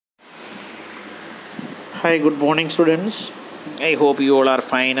Hi, good morning, students. I hope you all are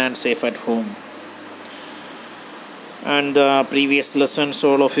fine and safe at home. And the previous lessons,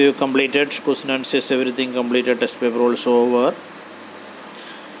 all of you completed, question answers, everything completed, test paper also over.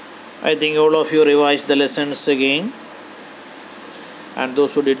 I think all of you revised the lessons again, and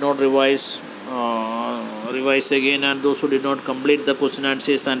those who did not revise again, and those who did not complete the question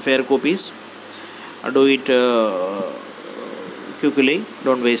answers and fair copies, do it quickly,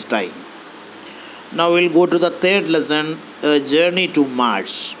 don't waste time. Now we'll go to the third lesson, Journey to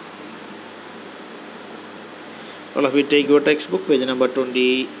Mars. All of you take your textbook, page number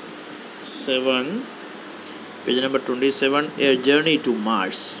 27. Page number 27, A Journey to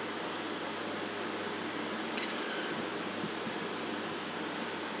Mars.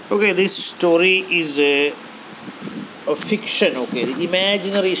 Okay, this story is a fiction, okay, the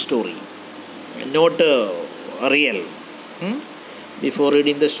imaginary story, not real. Before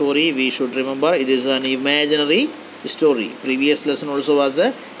reading the story, we should remember it is an imaginary story. Previous lesson also was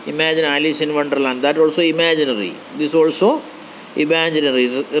a Imagine Alice in Wonderland. That also imaginary. This also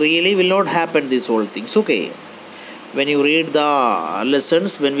imaginary. Really will not happen. These whole things. Okay. When you read the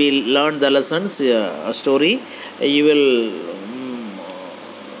lessons, when we learn the lessons, story, you will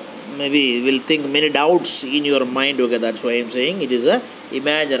maybe will think many doubts in your mind. Okay, that's why I'm saying it is a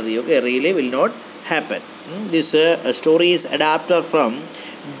imaginary. Okay, really will not happen. This story is adapted from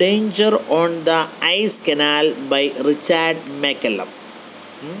Danger on the Ice Canal by Richard McCallum.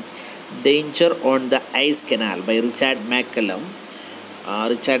 Danger on the Ice Canal by Richard McCallum.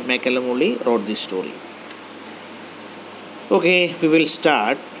 Richard McCallum only wrote this story. Okay, we will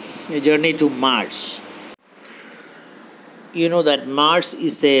start a journey to Mars. You know that Mars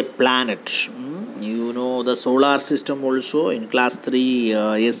is a planet. You know the solar system also in class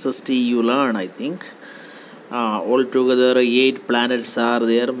 3 SST you learn, I think. Altogether 8 planets are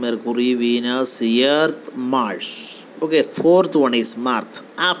there: Mercury, Venus, Earth, Mars. Okay, fourth one is Mars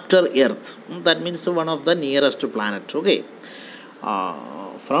after Earth. That means one of the nearest planet. Okay,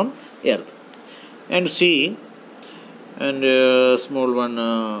 from Earth. And see, and small one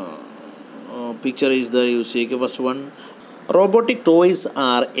picture is there. You see, okay, first one. Robotic toys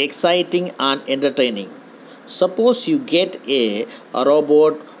are exciting and entertaining. Suppose you get a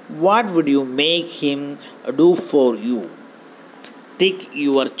robot, what would you make him do for you? Take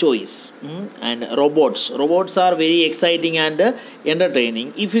your choice. And robots are very exciting and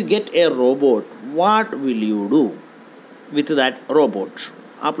entertaining. If you get a robot, what will you do with that robot?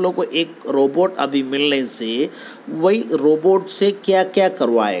 आप लोग को एक robot अभी मिलने से वही robot से क्या क्या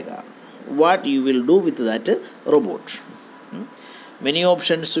करवाएगा? What you will do with that robot? Many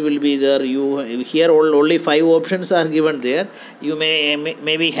options will be there. You here only 5 options are given there. You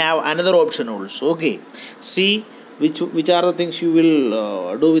maybe have another option also. Okay, see which are the things you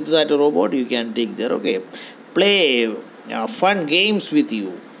will do with that robot. You can take there. Okay, play fun games with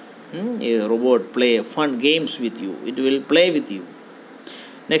you. A robot play fun games with you. It will play with you.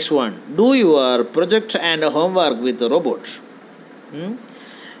 Next one, do your project and homework with the robot.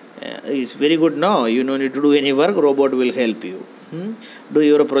 It's very good. No, you don't need to do any work. Robot will help you. Do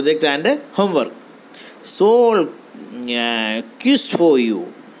your project and homework. Solve quiz for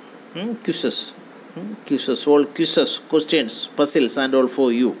you. Quizzes. Solve quizzes, questions, puzzles and all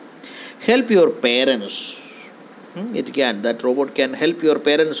for you. Help your parents. It can. That robot can help your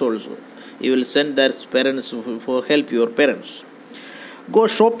parents also. You will send their parents for help your parents. Go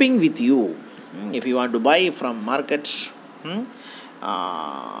shopping with you. If you want to buy from markets.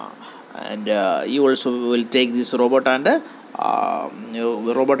 And you also will take this robot and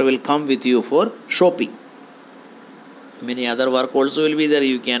robot will come with you for shopping. Many other work also will be there.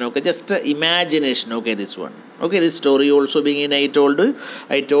 You can, okay, just imagination. Okay, this one. Okay, this story also being I told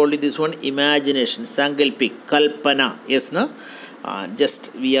you this one, imagination, sankalpik, kalpana. Yes, no,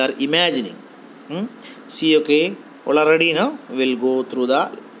 just we are imagining. See, okay, all are ready now. We'll go through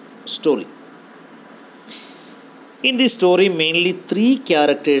the story. In this story, mainly 3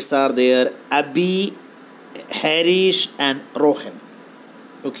 characters are there: Abby, Harish, and Rohan.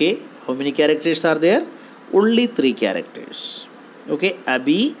 Okay, how many characters are there? Only 3 characters. Okay,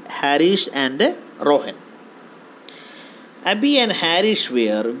 Abby, Harish, and Rohan. Abby and Harish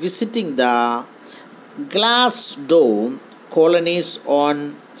were visiting the glass dome colonies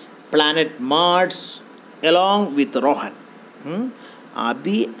on planet Mars along with Rohan.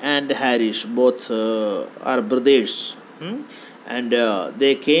 Abby and Harish both are brothers, and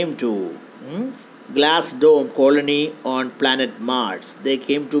they came to glass dome colony on planet Mars. They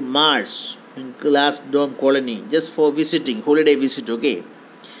came to Mars in glass dome colony just for visiting, holiday visit. Okay,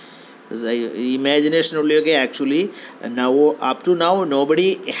 imagination only. Okay, actually now up to now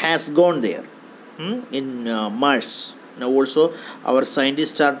nobody has gone there. in Mars. Now also our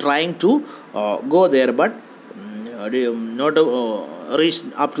scientists are trying to go there, but not reached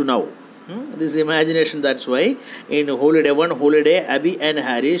up to now. This imagination, that's why in holiday, Abby and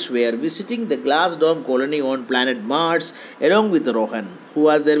Harish were visiting the glass dome colony on planet Mars along with Rohan. Who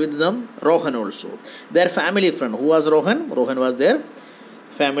was there with them? Rohan also. Their family friend. Who was Rohan? Rohan was their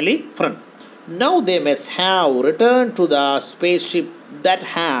family friend. Now they must have returned to the spaceship that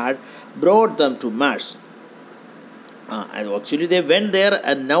had brought them to Mars. And actually they went there,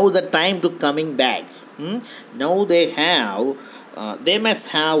 and now the time to coming back. Now they must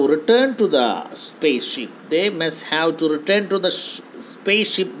have returned to the spaceship. They must have to return to the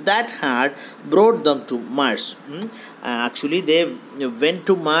spaceship that had brought them to Mars. Actually they went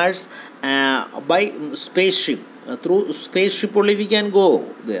to Mars by spaceship. Through spaceship only we can go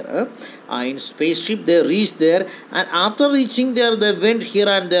there. In spaceship they reached there, and after reaching there they went here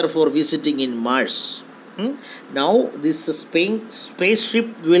and there for visiting in Mars. Now this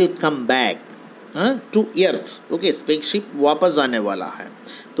spaceship will come back to earth. Okay, spaceship वापस आने वाला है,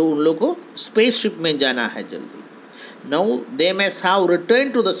 तो उन लोगों को spaceship में जाना है जल्दी. Now they must have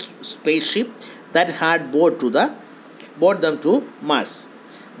returned to the spaceship that had brought them to Mars.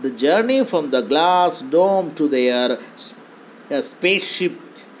 The journey from the glass dome to their spaceship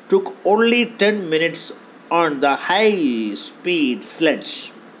took only 10 minutes on the high speed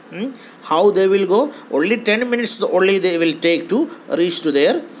sledge. How they will go? Only 10 minutes only they will take to reach to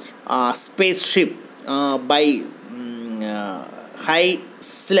their spaceship by high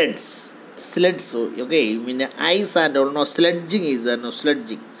sleds. Sleds, okay. I mean ice and or no sledging is there, no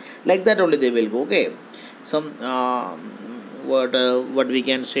sledging. Like that only they will go. Okay, some what we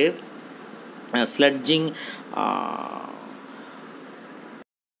can say, sledging.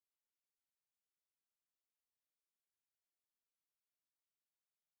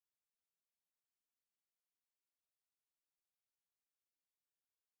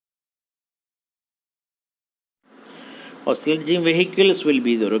 Or sledging vehicles will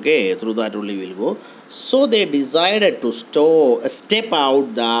be there. Okay, through that only will go. So they decided to step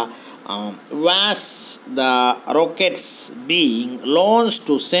out the the rockets being launched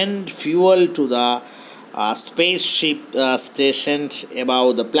to send fuel to the spaceship stationed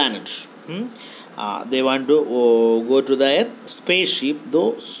above the planet. They want to go to their spaceship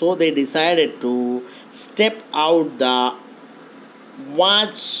though, so they decided to step out the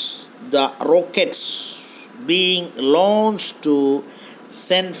watch the rockets being launched to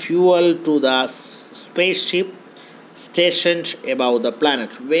send fuel to the spaceship stationed above the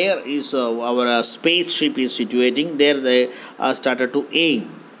planet. Where is our spaceship is situating? There they started to aim.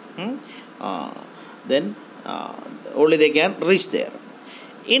 Then only they can reach there.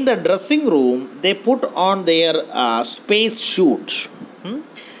 In the dressing room, they put on their space suits.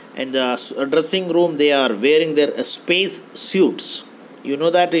 In the dressing room, they are wearing their space suits. You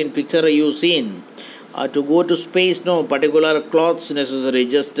know that in picture you seen. To go to space, no particular clothes necessary,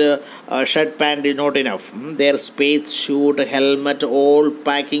 just shirt pant is not enough. Their space suit, helmet, all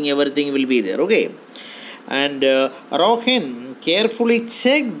packing, everything will be there. Okay, and Rohan carefully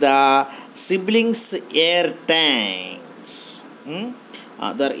checked the siblings' air tanks.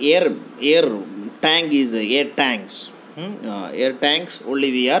 The air tank is the air tanks. Air tanks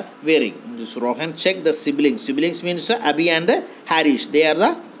only we are wearing. This Rohan checked the siblings. Siblings means Abhi and Harish. They are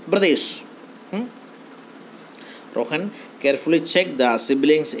the brothers. Rohan carefully checked the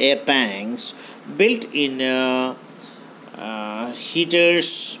siblings' air tanks, built in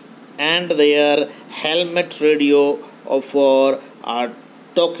heaters, and their helmet radio for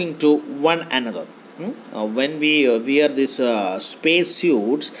talking to one another. When we wear these space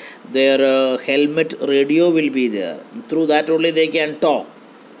suits, their helmet radio will be there. Through that only they can talk.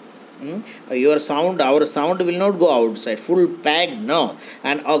 Our sound will not go outside, full packed, no.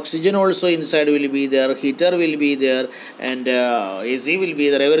 And oxygen also inside will be there, heater will be there, and AC will be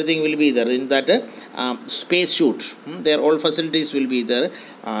there, everything will be there in that space suit. Their all facilities will be there.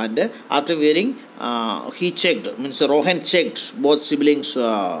 And after wearing, he checked, means Rohan checked both siblings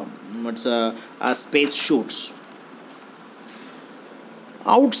space suits.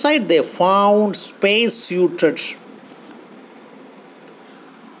 Outside they found space suited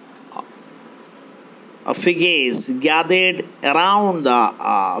figures gathered around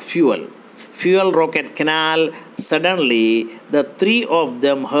the fuel rocket canal. Suddenly, the three of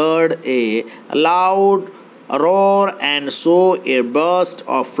them heard a loud roar and saw a burst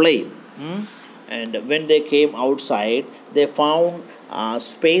of flame. And when they came outside, they found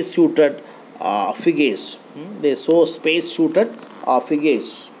space-suited figures. They saw space-suited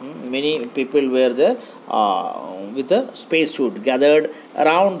figures. Many people were there with a space suit gathered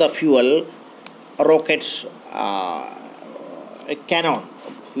around the fuel rockets cannon,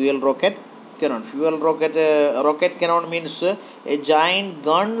 fuel rocket cannon. Fuel rocket cannon means a giant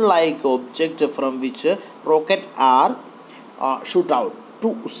gun-like object from which rocket are shoot out.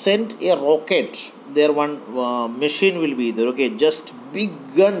 To send a rocket, there one machine will be there. Okay, just big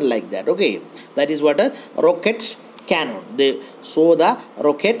gun like that. Okay, that is what a rocket cannon. They saw the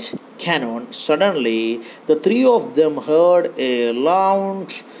rocket cannon. Suddenly, the three of them heard a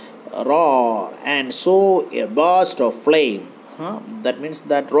loud roar and saw a burst of flame. That means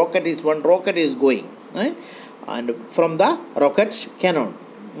that one rocket is going, and from the rocket cannon,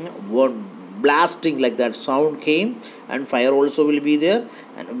 one blasting like that sound came, and fire also will be there,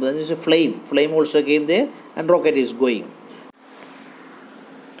 and then is a flame also came there, and rocket is going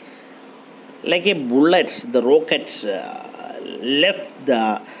like a bullet. The rocket left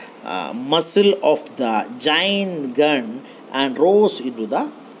the muzzle of the giant gun and rose into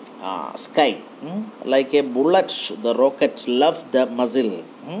the sky. Like a bullet, the rocket left the muzzle.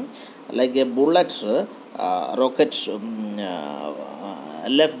 Like a bullet, rocket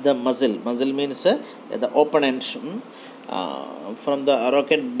left the muzzle. Muzzle means the opponent. From the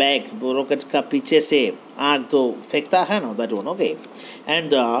rocket back, rocket का पीछे से आग तो फेंकता है ना, that one. Okay,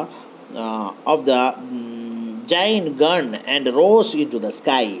 and of the giant gun and rose into the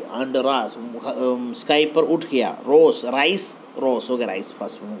sky, and sky पर उठ गया, rose हो गया, rise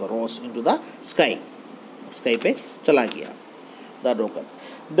first rose into the sky पे चला गया the rocket.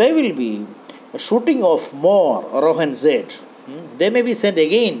 They will be shooting off more, Rohan said. They may be sent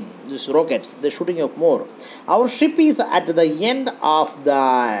again, these rockets, they're shooting off more. Our ship is at the end of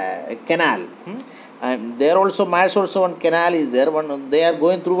the canal. And there also, Mars also one canal is there. They are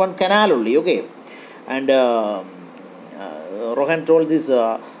going through one canal only, okay. And Rohan told this,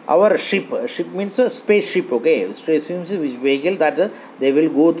 our ship means a spaceship, okay. Spaceship is which vehicle that they will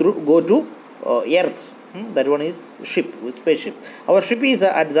go to Earth. That one is spaceship. Our ship is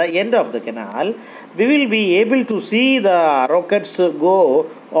at the end of the canal. We will be able to see the rockets go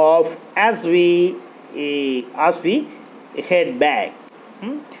off as we head back.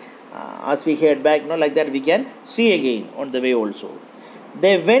 As we head back, like that we can see again on the way also.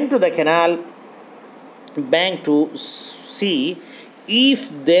 They went to the canal bank to see if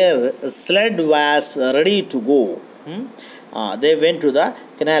their sled was ready to go. They went to the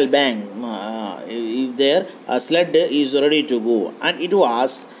canal bank if their sled is ready to go, and it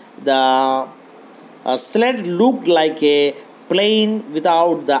was the sled looked like a plane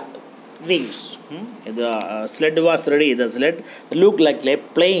without the wings. The sled was ready. The sled looked like a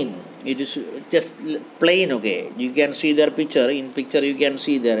plane. It is just plain. Okay, you can see their picture. In picture you can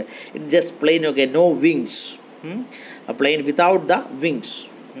see there. It's just plain. Okay, no wings. A plane without the wings.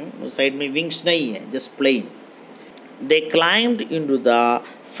 Side में wings नहीं है, just plain. They climbed into the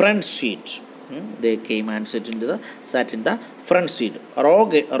front seat. They came and sat in the front seat.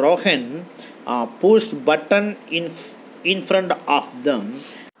 Rohan pushed button in front of them.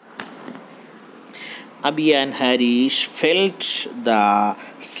 Abhi and Harish felt the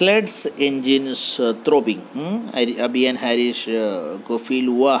sled's engines throbbing. Abhi and Harish को feel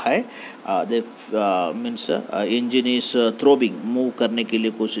हुआ है. They means engine is throbbing. Move करने के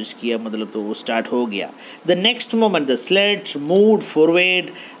लिए कोशिश किया, मतलब तो वो start हो गया. The next moment the sled moved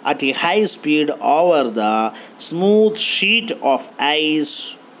forward at a high speed over the smooth sheet of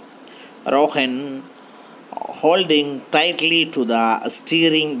ice. Rohan holding tightly to the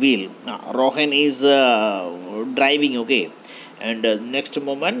steering wheel. Rohan is driving, okay, and next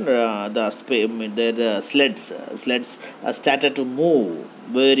moment the sleds started to move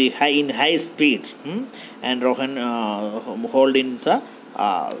very high speed, and Rohan holding the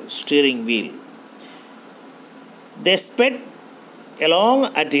steering wheel. They sped along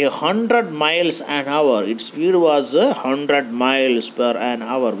at 100 miles an hour. Its speed was 100 miles per an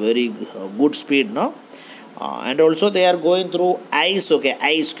hour. Very good speed, no? And also they are going through ice, okay,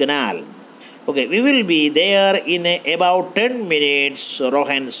 ice canal. Okay, we will be there in about 10 minutes,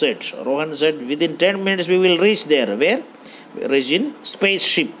 Rohan said. Rohan said within 10 minutes we will reach there. Where? Reach in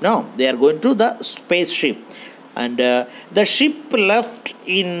spaceship. No, they are going to the spaceship. And the ship left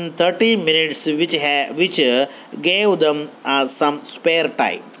in 30 minutes, which gave them some spare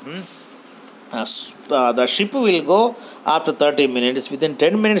time. The ship will go after 30 minutes. Within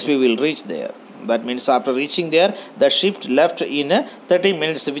 10 minutes we will reach there. That means after reaching there, the ship left in 30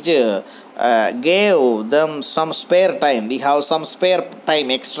 minutes, which gave them some spare time. We have some spare time,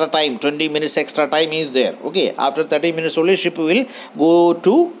 extra time, 20 minutes extra time is there. Okay, after 30 minutes only ship will go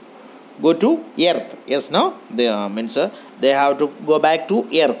to Earth. Yes, no? They means they have to go back to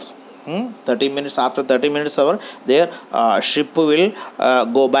Earth. 30 minutes, after 30 minutes hour their ship will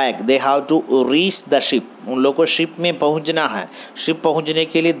go back. They have to reach the ship. उन लोग को ship में पहुंचना है. Ship पहुंचने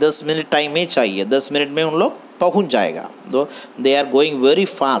के लिए 10 minute time ही चाहिए. 10 मिनट में उन लोग पहुंच जाएगा. तो they are going very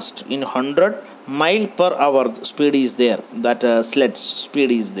fast in 100 mile per hour speed is there. That sled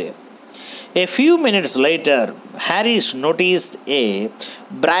speed is there. A few minutes later, Harris noticed a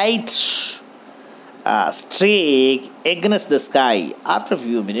bright streak against the sky. After a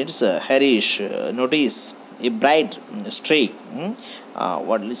few minutes, Harish noticed a bright streak.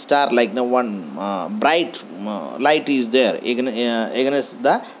 What star like no one bright light is there against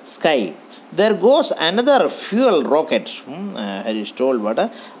the sky. There goes another fuel rocket. Harish told what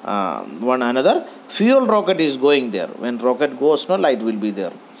one another fuel rocket is going there. When rocket goes, no light will be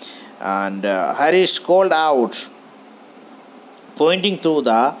there. And Harish called out, pointing to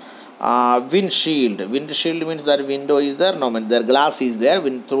the windshield. Windshield means that window is there. No, mean their glass is there.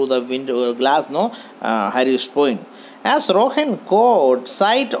 Through the window glass, no. Harish point. As Rohan caught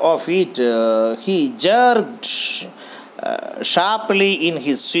sight of it, he jerked sharply in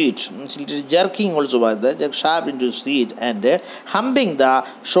his seat. Jerking also was there. Jerk sharp into his seat and humping the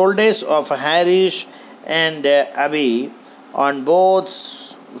shoulders of Harish and Abhi on both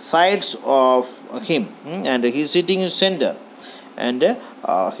sides of him, and he is sitting in center, and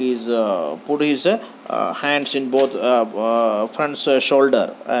he's put his hands in both front's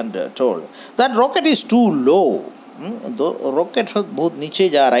shoulder and told that rocket is too low. The rocket बहुत नीचे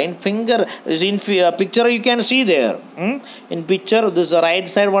जा रहा है. In finger is in picture you can see there. In picture this right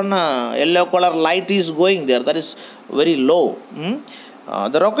side one yellow color light is going there. That is very low.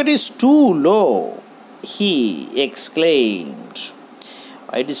 The rocket is too low, he exclaimed.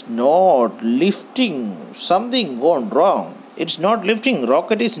 It is not lifting. Something gone wrong. It's not lifting.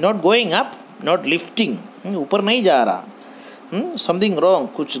 Rocket is not going up, not lifting. ऊपर नहीं जा रहा. Something wrong.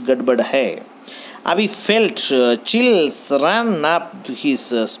 कुछ गड़बड़ है. Abhi felt chills run up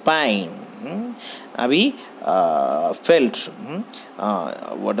his spine. Abhi felt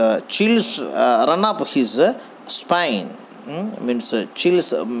chills run up his spine. Means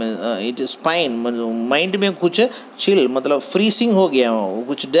chills it is spine mind में कुछ chill मतलब freezing हो गया,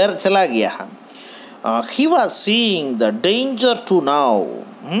 कुछ डर चला गया. He was seeing the danger to now.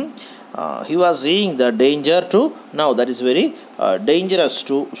 He was seeing the danger to now. That is very dangerous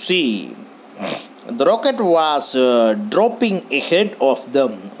to see. The rocket was dropping ahead of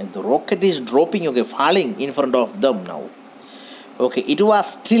them. And the rocket is dropping, okay, falling in front of them now. Okay, it was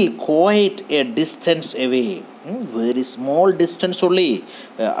still quite a distance away. Very small distance only.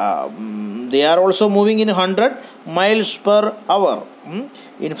 They are also moving in 100 miles per hour.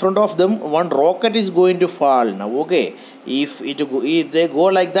 In front of them, one rocket is going to fall now. Okay, if they go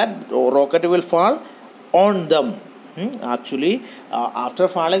like that, rocket will fall on them. Actually, after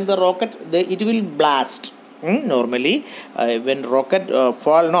falling the rocket, it will blast. Normally, when rocket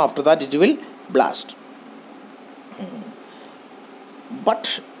fall, no, after that it will blast.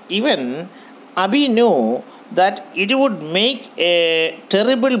 But even Abhi knew that it would make a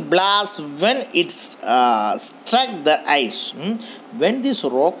terrible blast when it struck the ice. When this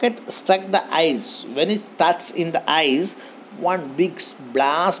rocket struck the ice, when it touched in the ice, one big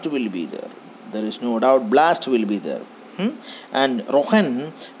blast will be there. There is no doubt blast will be there. And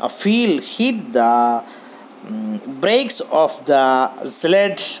Rohan hit the brakes of the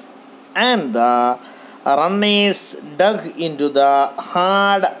sled, and the runners dug into the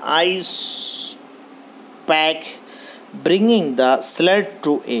hard ice pack, bringing the sled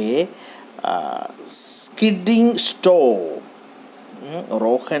to a skidding stop.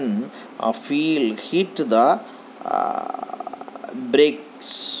 Rohan hit the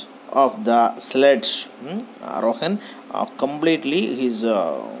brakes of the sled. Rohan completely his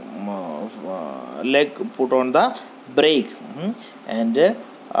leg put on the brake, and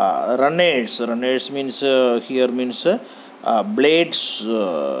runners means here means blades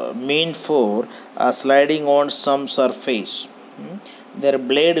meant for sliding on some surface. Their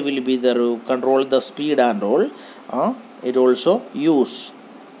blade will be there to control the speed and all. It also use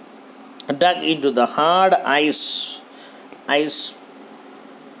dug into the hard ice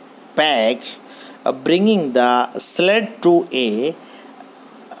pack, bringing the sled to a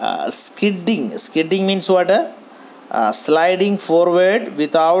skidding. Skidding means what? Sliding forward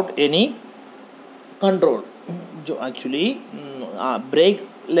without any control. जो actually break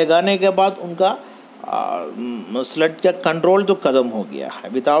लगाने के बाद उनका स्लड का control तो खत्म हो गया है.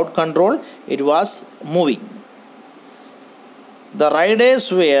 Without control it was moving. The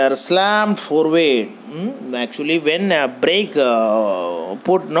riders were slammed forward. Actually, when brake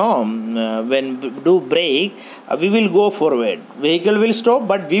put no, when do brake, we will go forward. Vehicle will stop,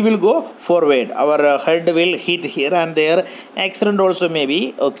 but we will go forward. Our head will hit here and there. Accident also may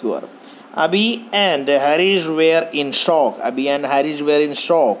be occur. Abhi and Harish were in shock. Abhi and Harish were in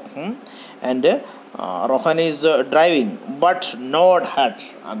shock. And Rohan is driving, but not hurt.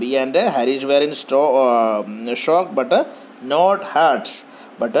 Abhi and Harish were in shock, but not hurt.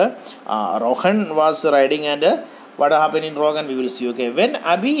 But Rohan was riding, and what happened in Rohan we will see. Okay, when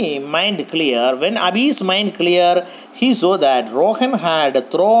Abhi's mind clear, he saw that Rohan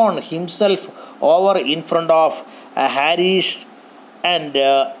had thrown himself over in front of Harish and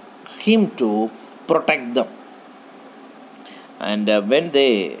him to protect them. And when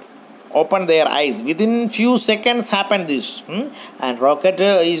they open their eyes, within few seconds happened this, and rocket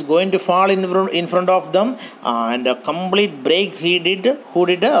is going to fall in front of them, and a complete break he did, who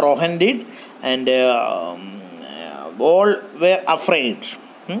did, Rohan did, and all were afraid.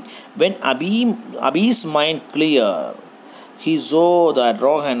 When Abhi's mind clear, he saw that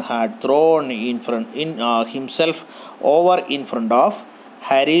Rohan had thrown himself over in front of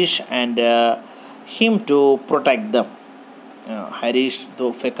Harish and him to protect them. Harish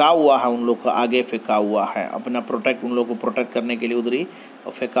तो फेंका हुआ है, उन लोग को आगे फेंका हुआ है, अपना प्रोटेक्ट, उन लोग को प्रोटेक्ट करने के लिए उधर ही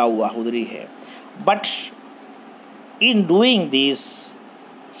फेंका हुआ उधर ही है. But in doing this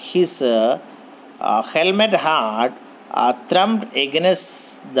his helmet had thumped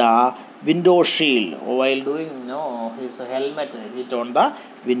against the window shield. While doing his helmet hit on the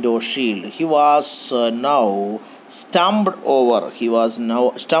window shield. He was now stumped over. He was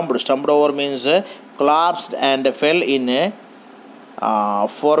now stumped over means collapsed and fell in a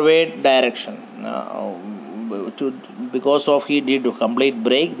forward direction. Because of he did complete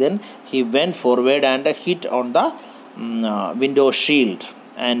break, then he went forward and hit on the window shield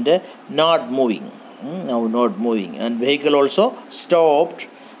and not moving. Now not moving, and vehicle also stopped,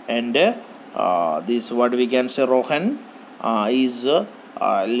 and this what we can say, Rohan is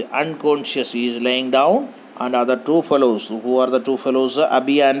unconscious. He is laying down, and other two fellows, who are the two fellows,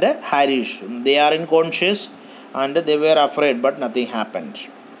 Abhi and Harish, they are unconscious and they were afraid, but nothing happened.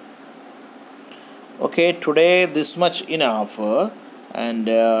 Okay, today this much enough, and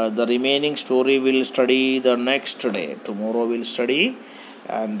the remaining story will study the next day. Tomorrow we'll study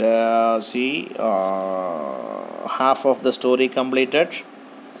and see half of the story completed.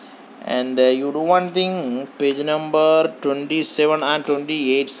 And you do one thing, page number 27 and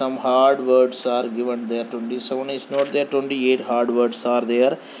 28, some hard words are given there. 27 is not there, 28 hard words are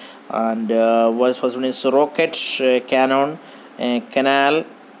there. And first one is rocket, cannon, canal,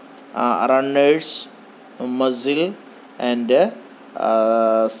 runners, muzzle, and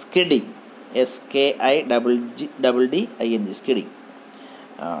skidding, skidding, skidding.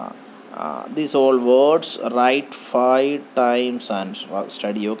 These all words write 5 times and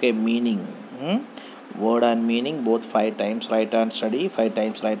study. Okay, meaning, word and meaning both 5 times write and study, 5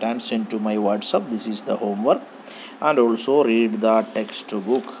 times write and send to my WhatsApp. This is the homework. And also read the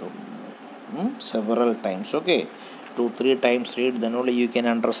textbook several times. Okay, 2-3 times read, then only you can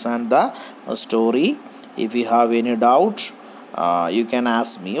understand the story. If you have any doubt, you can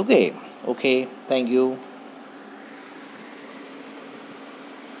ask me. Okay, thank you.